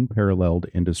with unparalleled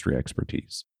industry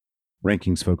expertise.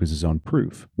 Rankings focuses on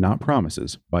proof, not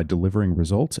promises, by delivering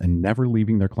results and never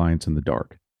leaving their clients in the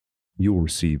dark. You will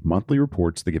receive monthly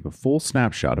reports that give a full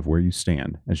snapshot of where you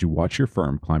stand as you watch your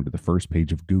firm climb to the first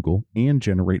page of Google and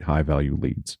generate high-value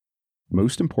leads.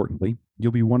 Most importantly,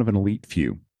 you'll be one of an elite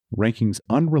few. Rankings'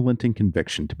 unrelenting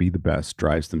conviction to be the best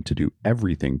drives them to do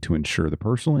everything to ensure the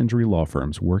personal injury law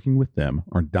firms working with them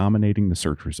are dominating the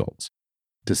search results.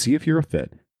 To see if you're a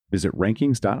fit, visit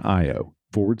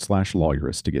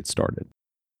rankings.io/lawyerist to get started.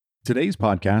 Today's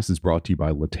podcast is brought to you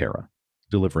by Latera.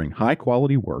 Delivering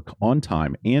high-quality work on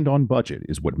time and on budget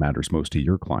is what matters most to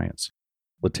your clients.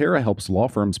 Latera helps law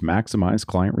firms maximize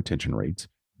client retention rates,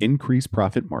 increase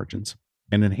profit margins,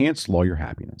 and enhance lawyer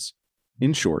happiness.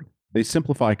 In short, they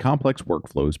simplify complex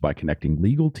workflows by connecting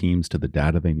legal teams to the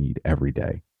data they need every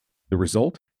day. The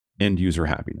result? End-user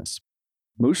happiness.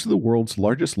 Most of the world's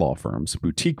largest law firms,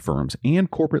 boutique firms,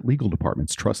 and corporate legal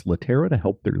departments trust Latera to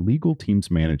help their legal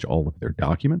teams manage all of their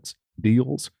documents,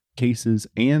 deals, cases,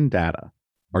 and data.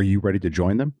 Are you ready to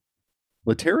join them?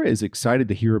 Latera is excited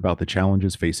to hear about the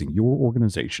challenges facing your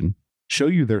organization, show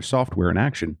you their software in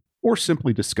action, or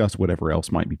simply discuss whatever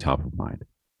else might be top of mind.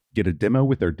 Get a demo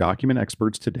with their document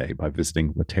experts today by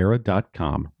visiting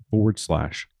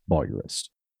latera.com/lawyerist.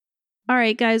 All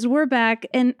right, guys, we're back.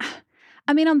 And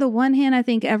on the one hand, I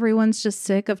think everyone's just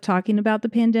sick of talking about the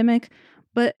pandemic.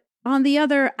 But on the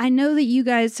other, I know that you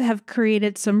guys have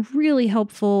created some really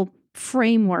helpful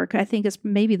framework, I think is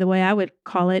maybe the way I would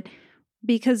call it,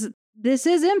 because this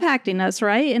is impacting us,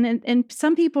 right? And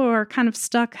some people are kind of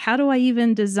stuck. How do I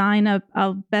even design a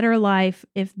better life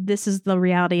if this is the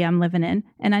reality I'm living in?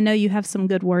 And I know you have some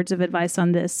good words of advice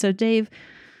on this. So Dave,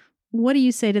 what do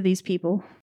you say to these people?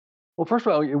 Well, first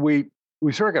of all, we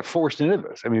sort of got forced into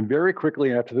this. Very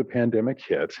quickly after the pandemic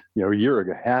hit, a year and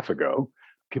a half ago,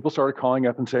 people started calling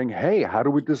up and saying, "Hey, how do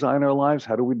we design our lives?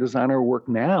 How do we design our work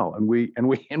now?" And we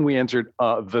answered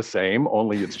the same,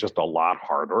 only it's just a lot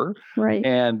harder. Right.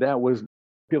 And that was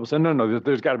people said, "No,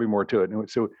 there's got to be more to it." And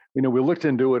so we looked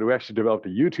into it. We actually developed a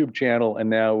YouTube channel, and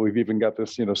now we've even got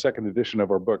this second edition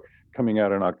of our book coming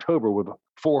out in October with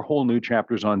 4 whole new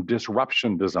chapters on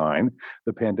disruption design.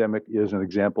 The pandemic is an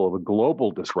example of a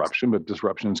global disruption, but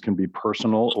disruptions can be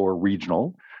personal or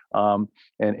regional. And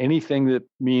anything that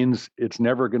means it's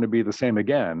never going to be the same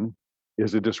again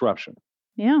is a disruption.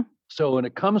 Yeah. So when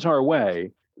it comes our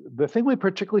way, the thing we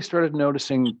particularly started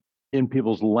noticing in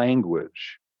people's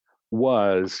language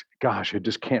was, gosh, I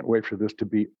just can't wait for this to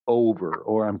be over,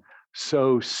 or I'm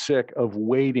so sick of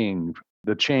waiting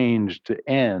the change to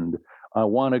end, I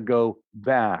want to go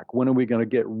back. When are we going to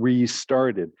get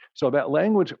restarted? So that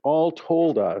language all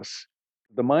told us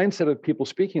the mindset of people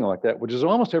speaking like that, which is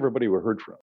almost everybody we heard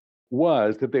from,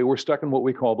 was that they were stuck in what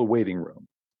we call the waiting room.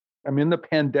 I'm in the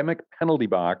pandemic penalty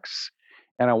box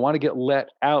and I want to get let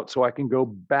out so I can go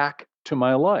back to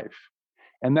my life.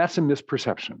 And that's a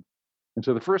misperception. And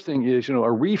so the first thing is, a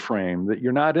reframe that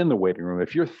you're not in the waiting room.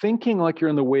 If you're thinking like you're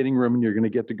in the waiting room and you're going to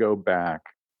get to go back,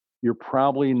 you're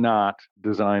probably not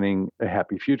designing a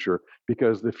happy future,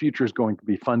 because the future is going to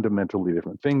be fundamentally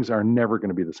different. Things are never going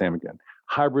to be the same again.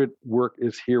 Hybrid work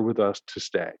is here with us to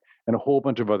stay, and a whole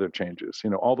bunch of other changes.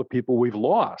 All the people we've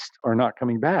lost are not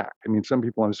coming back. I mean, some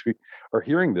people are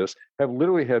hearing this, have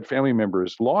literally had family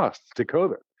members lost to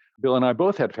COVID. Bill and I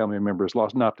both had family members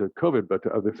lost, not to COVID, but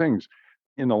to other things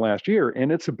in the last year,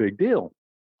 and it's a big deal.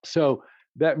 So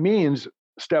that means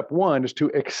step one is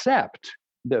to accept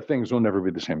that things will never be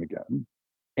the same again,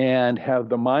 and have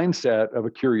the mindset of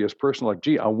a curious person like,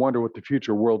 gee, I wonder what the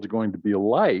future world's going to be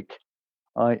like,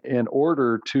 in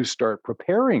order to start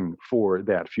preparing for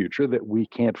that future that we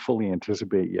can't fully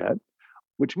anticipate yet,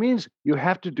 which means you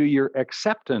have to do your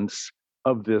acceptance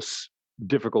of this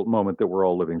difficult moment that we're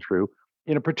all living through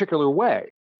in a particular way.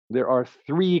 There are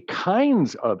three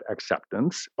kinds of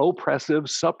acceptance: oppressive,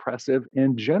 suppressive,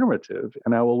 and generative.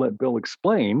 And I will let Bill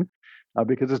explain,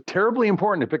 because it's terribly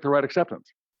important to pick the right acceptance.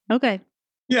 Okay.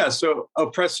 Yeah. So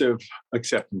oppressive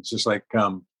acceptance is like,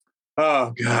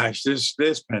 oh gosh,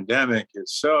 this pandemic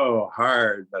is so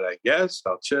hard, but I guess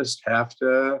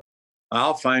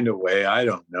I'll find a way. I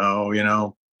don't know.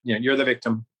 You're the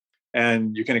victim,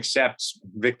 and you can accept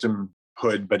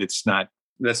victimhood, but that's not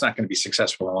going to be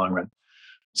successful in the long run.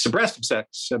 Suppressed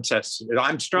obsessed.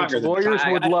 I'm stronger than lawyers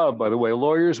would love, by the way.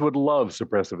 Lawyers would love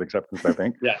suppressive acceptance, I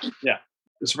think. Yeah.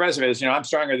 The suppressive is, I'm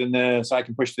stronger than this. I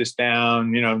can push this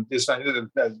down.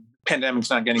 The pandemic's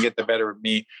not going to get the better of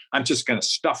me. I'm just going to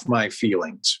stuff my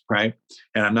feelings, right?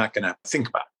 And I'm not going to think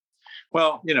about it.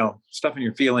 Well, stuffing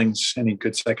your feelings, any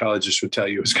good psychologist would tell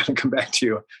you, is going to come back to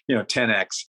you,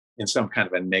 10x in some kind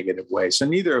of a negative way. So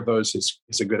neither of those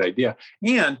is a good idea.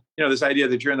 And, this idea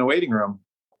that you're in the waiting room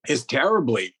is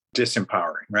terribly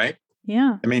disempowering, right?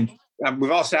 Yeah. I mean, we've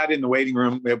all sat in the waiting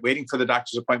room waiting for the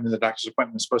doctor's appointment. The doctor's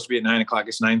appointment is supposed to be at 9:00.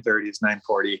 It's 9:30. It's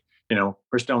 9:40.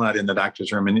 We're still not in the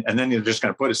doctor's room. And then you're just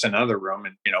going to put us in another room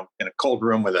and, in a cold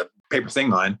room with a paper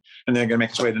thing on, and they're going to make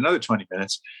us wait another 20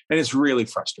 minutes. And it's really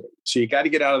frustrating. So you got to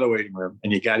get out of the waiting room,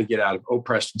 and you got to get out of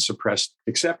oppressed and suppressed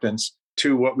acceptance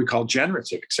to what we call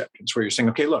generative acceptance, where you're saying,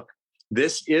 okay, look,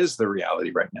 this is the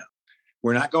reality right now.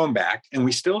 We're not going back, and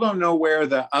we still don't know where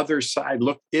the other side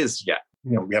is yet.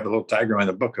 We have a little diagram in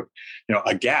the book of,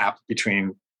 a gap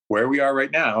between where we are right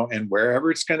now and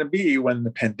wherever it's going to be when the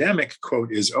pandemic,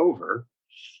 quote, is over.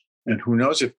 And who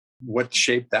knows what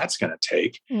shape that's going to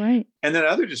take. Right. And then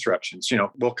other disruptions,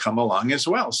 will come along as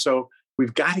well. So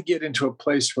we've got to get into a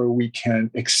place where we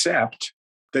can accept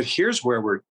that here's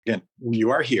where you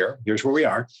are here, here's where we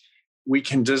are. We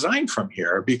can design from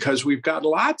here because we've got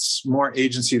lots more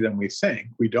agency than we think.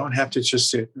 We don't have to just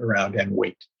sit around and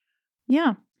wait.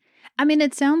 Yeah. I mean,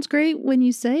 it sounds great when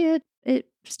you say it. It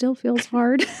still feels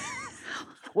hard.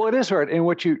 Well, it is hard.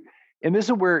 And this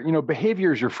is where,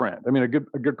 behavior is your friend. I mean, a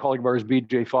good colleague of ours,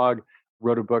 B.J. Fogg,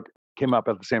 wrote a book, came up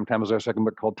at the same time as our second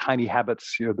book, called Tiny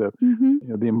Habits, the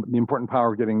important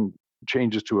power of getting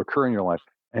changes to occur in your life,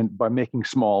 and by making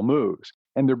small moves.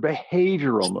 And they're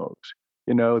behavioral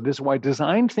moves. This is why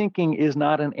design thinking is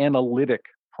not an analytic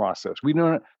process. We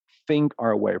don't think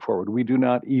our way forward. We do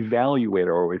not evaluate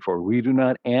our way forward. We do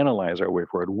not analyze our way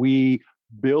forward. We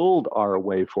build our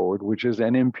way forward, which is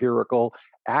an empirical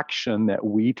action that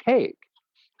we take.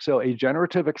 So a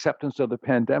generative acceptance of the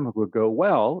pandemic would go,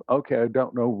 well, okay, I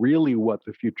don't know really what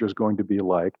the future is going to be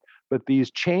like, but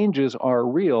these changes are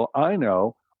real. I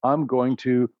know I'm going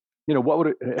to,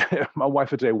 my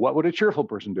wife would say, what would a cheerful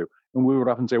person do? And we would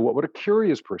often say, what would a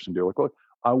curious person do? Like, well,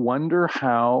 I wonder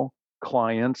how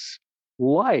clients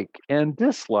like and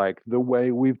dislike the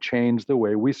way we've changed the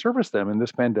way we service them in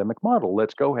this pandemic model.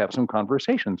 Let's go have some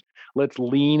conversations. Let's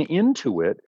lean into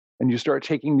it. And you start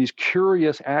taking these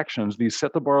curious actions, these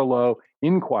set the bar low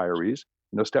inquiries.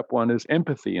 Step one is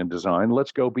empathy in design.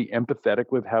 Let's go be empathetic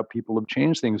with how people have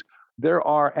changed things. There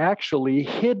are actually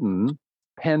hidden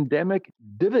pandemic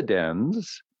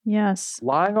dividends, yes,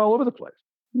 lying all over the place.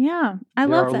 Yeah, I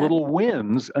love that. There are little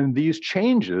wins, and these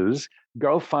changes,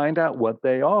 go find out what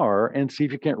they are and see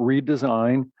if you can't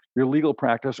redesign your legal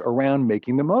practice around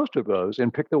making the most of those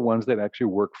and pick the ones that actually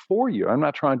work for you. I'm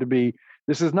not trying to be,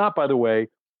 this is not, by the way,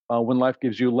 when life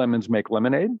gives you lemons, make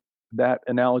lemonade. That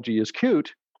analogy is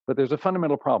cute, but there's a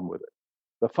fundamental problem with it.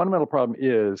 The fundamental problem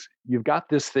is you've got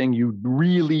this thing you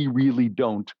really, really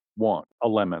don't want, a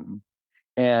lemon.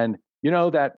 And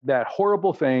that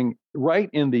horrible thing, right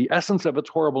in the essence of its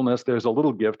horribleness, there's a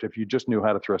little gift if you just knew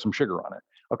how to throw some sugar on it.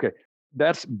 Okay,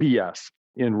 that's BS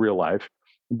in real life.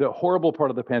 The horrible part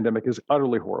of the pandemic is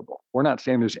utterly horrible. We're not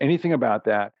saying there's anything about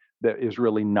that is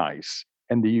really nice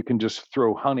and that you can just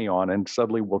throw honey on and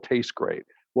suddenly will taste great.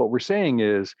 What we're saying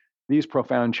is these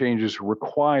profound changes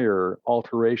require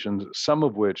alterations, some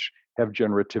of which have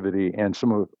generativity and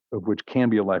some of which can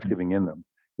be life-giving in them.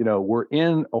 We're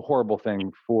in a horrible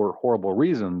thing for horrible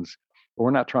reasons, but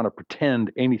we're not trying to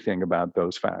pretend anything about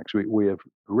those facts. We have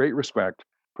great respect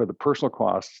for the personal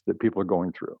costs that people are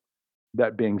going through.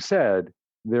 That being said,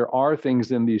 there are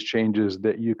things in these changes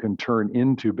that you can turn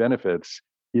into benefits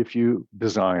if you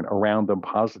design around them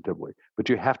positively, but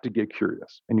you have to get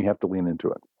curious and you have to lean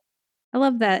into it. I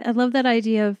love that. I love that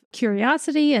idea of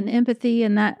curiosity and empathy,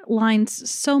 and that lines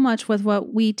so much with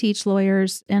what we teach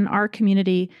lawyers in our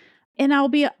community. And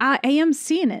I am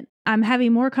seeing it. I'm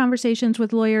having more conversations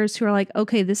with lawyers who are like,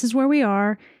 okay, this is where we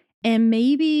are. And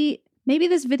maybe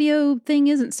this video thing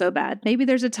isn't so bad. Maybe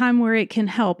there's a time where it can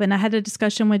help. And I had a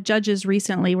discussion with judges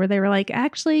recently where they were like,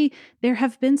 actually, there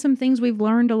have been some things we've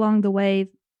learned along the way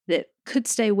that could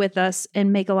stay with us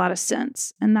and make a lot of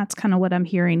sense. And that's kind of what I'm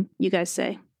hearing you guys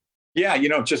say. Yeah,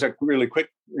 just a really quick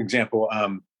example.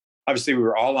 Obviously, we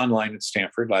were all online at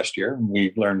Stanford last year, and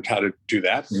we learned how to do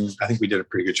that. And I think we did a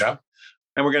pretty good job.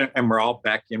 And we're all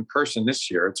back in person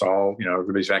this year. It's all,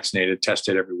 everybody's vaccinated,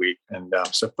 tested every week, and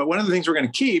so. But one of the things we're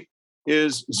going to keep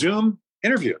is Zoom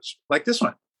interviews like this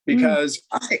one, because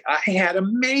I had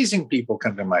amazing people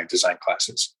come to my design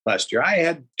classes last year. I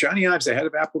had Johnny Ives, the head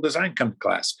of Apple Design, come to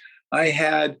class. I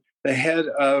had the head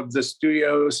of the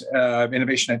studio's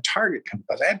innovation at Target come to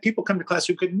class. I had people come to class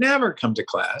who could never come to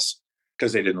class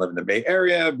because they didn't live in the Bay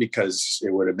Area, because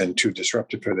it would have been too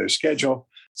disruptive for their schedule.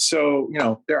 So,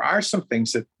 there are some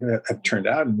things that have turned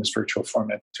out in this virtual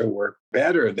format to work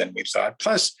better than we thought.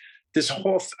 Plus, this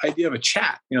whole idea of a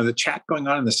chat, the chat going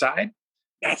on the side,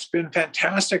 that's been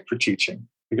fantastic for teaching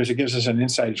because it gives us an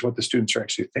insight into what the students are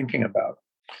actually thinking about.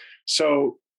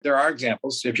 So there are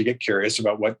examples, if you get curious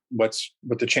about what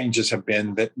the changes have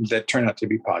been that turn out to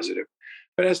be positive.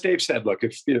 But as Dave said, look,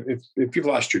 if you've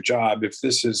lost your job, if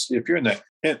you're in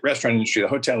the restaurant industry, the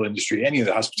hotel industry, any of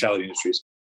the hospitality industries,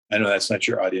 I know that's not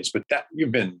your audience, but that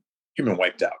you've been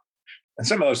wiped out. And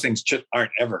some of those things just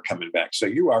aren't ever coming back. So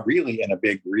you are really in a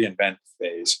big reinvent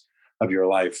phase of your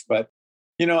life. But,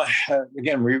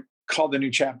 again, we call the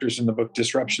new chapters in the book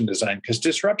Disruption Design, because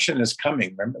disruption is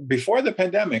coming. Remember, before the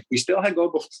pandemic, we still had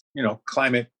global,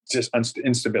 climate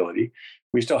instability.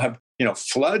 We still have,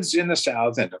 floods in the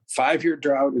South and a 5-year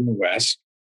drought in the West.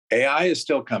 AI is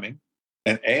still coming,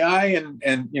 and AI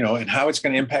and how it's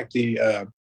going to impact the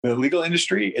legal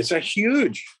industry. It's a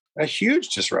huge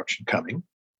disruption coming.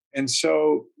 And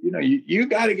so, you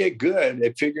got to get good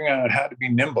at figuring out how to be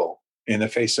nimble in the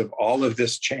face of all of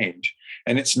this change.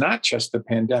 And it's not just the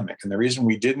pandemic. And the reason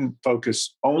we didn't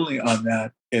focus only on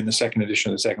that in the second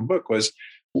edition of the second book was,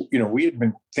 we had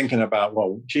been thinking about,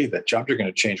 well, gee, that jobs are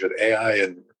going to change with AI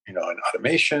and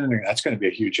automation, and that's going to be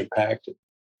a huge impact.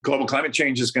 Global climate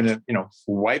change is going to,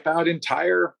 wipe out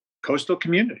entire coastal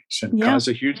communities and cause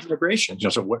a huge migration.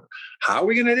 So how are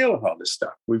we going to deal with all this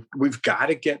stuff? We've got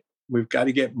to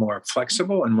get more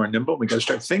flexible and more nimble. We got to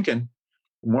start thinking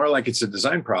more like it's a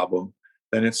design problem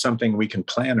than it's something we can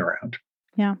plan around.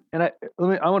 Yeah. And I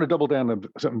want to double down on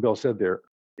something Bill said there.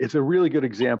 It's a really good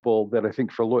example that I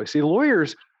think for lawyers. See,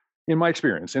 lawyers, in my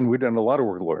experience, and we've done a lot of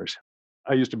work with lawyers.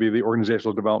 I used to be the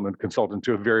organizational development consultant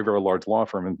to a very, very large law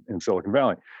firm in Silicon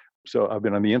Valley. So I've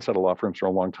been on the inside of law firms for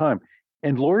a long time.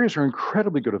 And lawyers are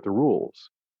incredibly good at the rules.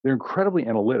 They're incredibly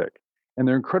analytic, and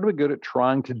they're incredibly good at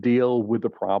trying to deal with the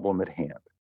problem at hand.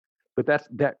 But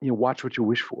watch what you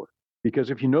wish for.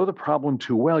 Because if you know the problem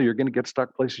too well, you're going to get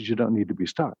stuck places you don't need to be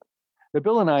stuck. Now,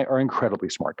 Bill and I are incredibly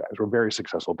smart guys. We're very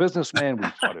successful businessmen. We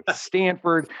taught at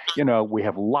Stanford. We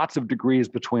have lots of degrees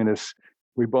between us.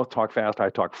 We both talk fast. I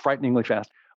talk frighteningly fast.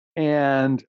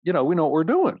 And, we know what we're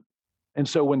doing. And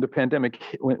so when the pandemic,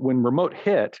 when remote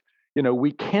hit,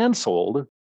 we canceled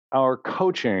our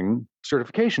coaching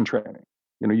certification training.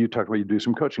 You talked about you do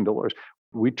some coaching to lawyers.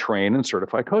 We train and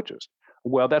certify coaches.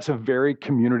 Well, that's a very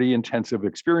community-intensive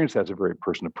experience. That's a very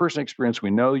person-to-person experience. We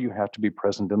know you have to be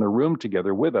present in the room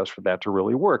together with us for that to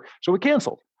really work. So we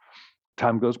canceled.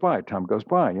 Time goes by.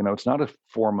 It's not a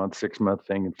 4-month, 6-month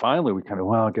thing. And finally, we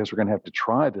I guess we're going to have to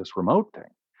try this remote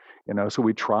thing. So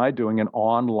we tried doing an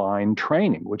online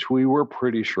training, which we were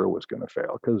pretty sure was going to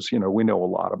fail because, we know a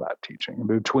lot about teaching. And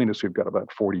between us, we've got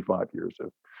about 45 years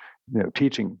of,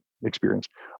 teaching experience.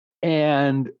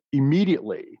 And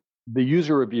immediately, the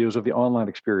user reviews of the online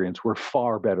experience were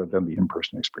far better than the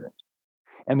in-person experience.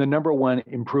 And the number one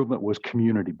improvement was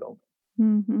community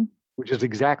building, which is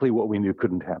exactly what we knew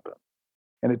couldn't happen.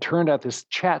 And it turned out this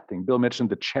chat thing, Bill mentioned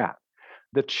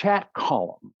the chat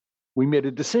column, we made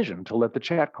a decision to let the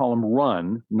chat column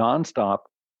run nonstop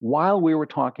while we were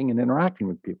talking and interacting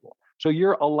with people. So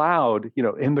you're allowed,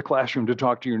 in the classroom to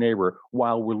talk to your neighbor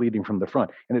while we're leading from the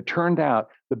front. And it turned out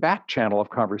the back channel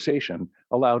of conversation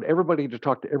allowed everybody to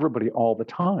talk to everybody all the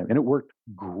time. And it worked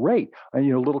great. And,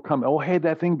 little comment, oh, hey,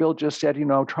 that thing Bill just said,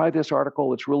 try this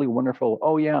article. It's really wonderful.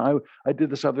 Oh, yeah, I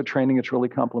did this other training. It's really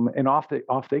complimentary. And off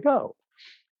they go.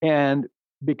 And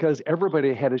because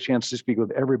everybody had a chance to speak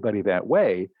with everybody that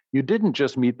way, you didn't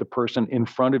just meet the person in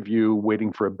front of you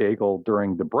waiting for a bagel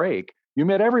during the break. You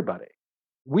met everybody.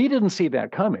 We didn't see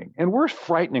that coming, and we're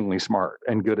frighteningly smart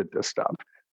and good at this stuff.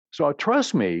 So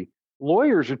trust me,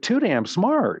 lawyers are too damn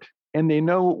smart, and they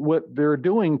know what they're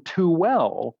doing too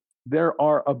well. There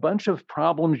are a bunch of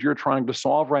problems you're trying to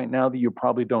solve right now that you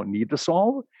probably don't need to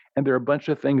solve, and there are a bunch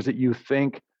of things that you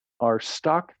think are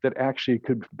stuck that actually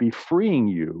could be freeing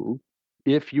you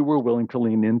if you were willing to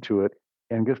lean into it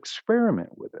and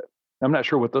experiment with it. I'm not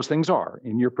sure what those things are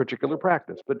in your particular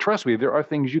practice, but trust me, there are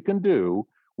things you can do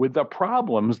with the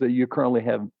problems that you currently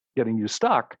have getting you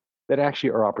stuck that actually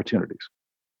are opportunities.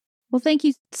 Well, thank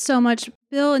you so much,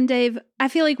 Bill and Dave. I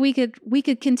feel like we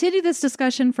could continue this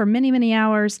discussion for many, many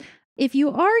hours. If you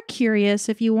are curious,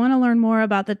 if you want to learn more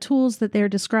about the tools that they're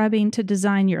describing to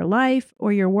design your life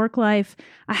or your work life,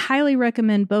 I highly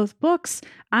recommend both books.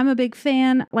 I'm a big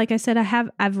fan. Like I said,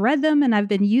 I've read them and I've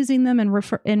been using them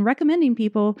and recommending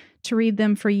people to read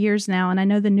them for years now. And I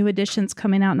know the new edition's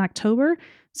coming out in October.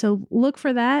 So look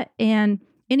for that. And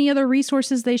any other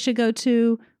resources they should go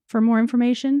to for more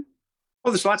information?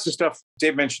 Well, there's lots of stuff.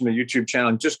 Dave mentioned the YouTube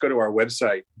channel. Just go to our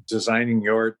website,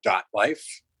 designingsyour.life.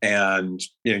 And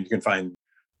you can find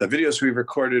the videos we've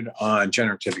recorded on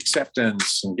generative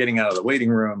acceptance and getting out of the waiting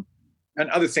room and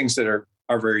other things that are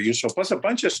very useful. Plus a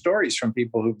bunch of stories from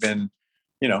people who've been,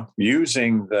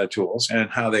 using the tools and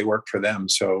how they work for them.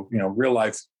 So, real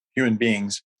life human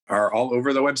beings are all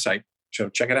over the website. So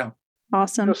check it out.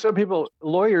 Awesome. Some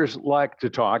lawyers like to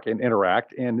talk and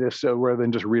interact, and if so, rather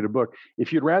than just read a book,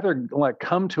 if you'd rather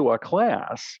come to a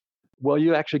class, well,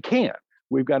 you actually can.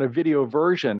 We've got a video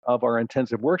version of our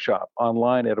intensive workshop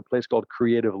online at a place called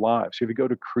Creative Live. So if you go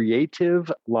to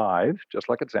creativelive, just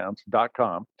like it sounds,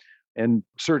 .com, and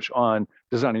search on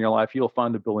Designing Your Life, you'll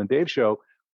find the Bill and Dave Show.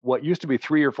 What used to be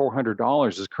 $300 or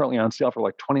 $400 is currently on sale for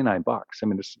like $29. I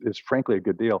mean, it's frankly a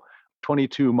good deal.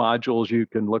 22 modules you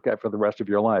can look at for the rest of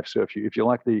your life. So if you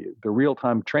like the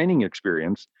real-time training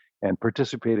experience and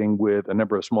participating with a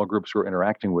number of small groups we're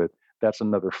interacting with, that's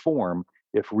another form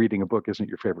if reading a book isn't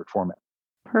your favorite format.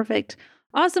 Perfect.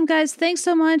 Awesome, guys. Thanks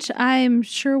so much. I'm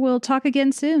sure we'll talk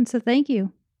again soon. So thank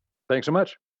you. Thanks so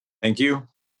much. Thank you.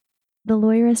 The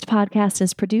Lawyerist podcast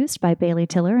is produced by Bailey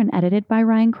Tiller and edited by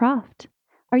Ryan Croft.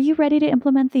 Are you ready to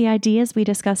implement the ideas we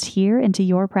discussed here into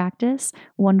your practice?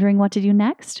 Wondering what to do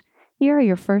next? Here are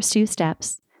your first 2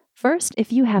 steps. First,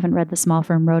 if you haven't read the Small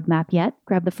Firm Roadmap yet,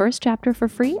 grab the first chapter for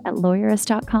free at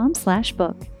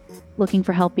lawyerist.com/book. Looking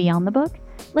for help beyond the book?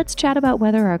 Let's chat about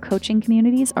whether our coaching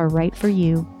communities are right for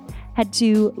you. Head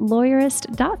to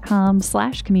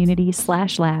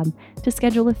lawyerist.com/community/lab to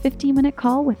schedule a 15-minute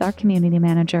call with our community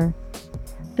manager.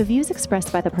 The views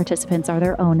expressed by the participants are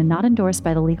their own and not endorsed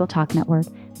by the Legal Talk Network.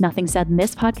 Nothing said in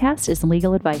this podcast is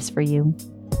legal advice for you.